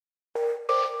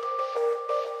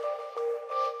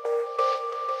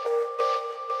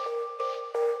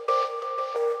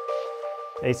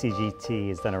ACGT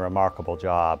has done a remarkable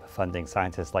job funding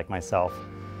scientists like myself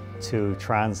to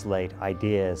translate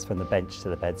ideas from the bench to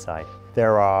the bedside.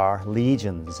 There are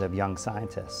legions of young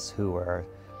scientists who are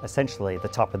essentially the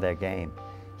top of their game.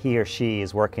 He or she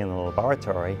is working in the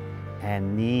laboratory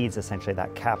and needs essentially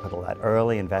that capital, that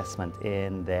early investment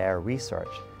in their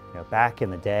research. Back in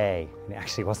the day, and it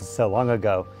actually wasn't so long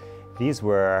ago, these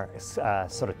were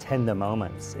sort of tender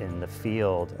moments in the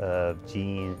field of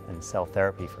gene and cell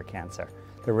therapy for cancer.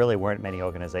 There really weren't many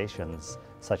organizations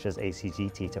such as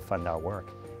ACGT to fund our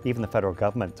work. Even the federal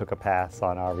government took a pass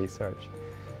on our research.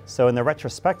 So in the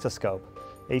retrospectoscope,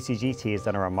 ACGT has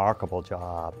done a remarkable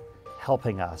job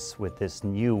helping us with this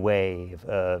new wave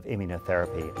of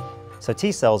immunotherapy. So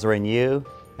T cells are in you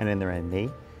and then they're in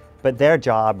me, but their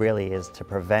job really is to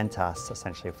prevent us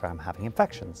essentially from having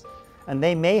infections. And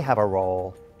they may have a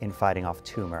role in fighting off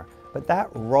tumor, but that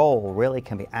role really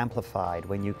can be amplified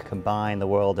when you combine the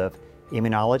world of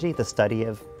immunology, the study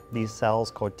of these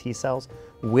cells called T cells,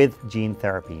 with gene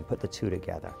therapy. You put the two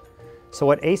together. So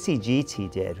what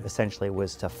ACGT did essentially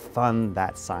was to fund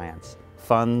that science,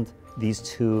 fund these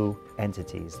two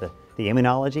entities, the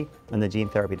immunology and the gene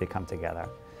therapy, to come together.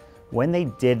 When they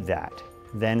did that,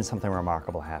 then something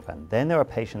remarkable happened. Then there were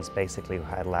patients basically who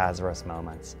had Lazarus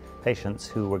moments, patients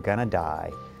who were gonna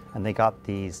die, and they got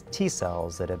these T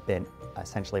cells that have been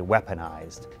essentially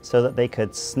weaponized so that they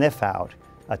could sniff out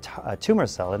a tumor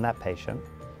cell in that patient,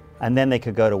 and then they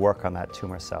could go to work on that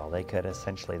tumor cell. They could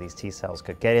essentially, these T cells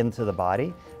could get into the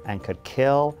body and could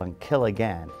kill and kill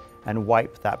again and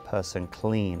wipe that person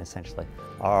clean, essentially,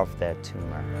 of their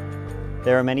tumor.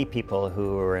 There are many people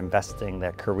who are investing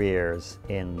their careers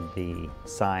in the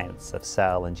science of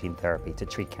cell and gene therapy to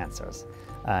treat cancers.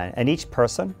 And each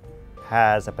person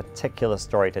has a particular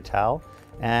story to tell,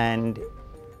 and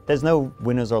there's no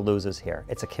winners or losers here.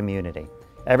 It's a community.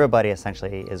 Everybody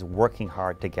essentially is working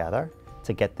hard together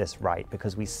to get this right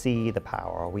because we see the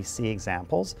power, we see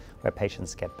examples where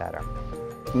patients get better.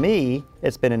 For me,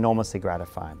 it's been enormously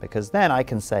gratifying because then I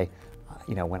can say,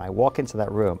 when I walk into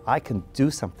that room, I can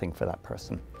do something for that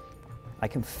person. I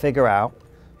can figure out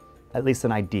at least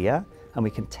an idea, and we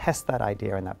can test that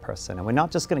idea in that person. And we're not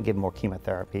just going to give more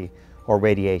chemotherapy or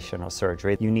radiation or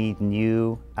surgery. You need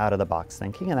new, out-of-the-box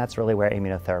thinking, and that's really where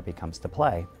immunotherapy comes to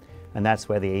play. And that's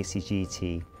where the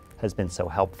ACGT has been so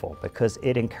helpful, because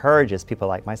it encourages people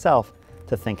like myself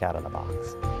to think out of the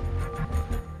box.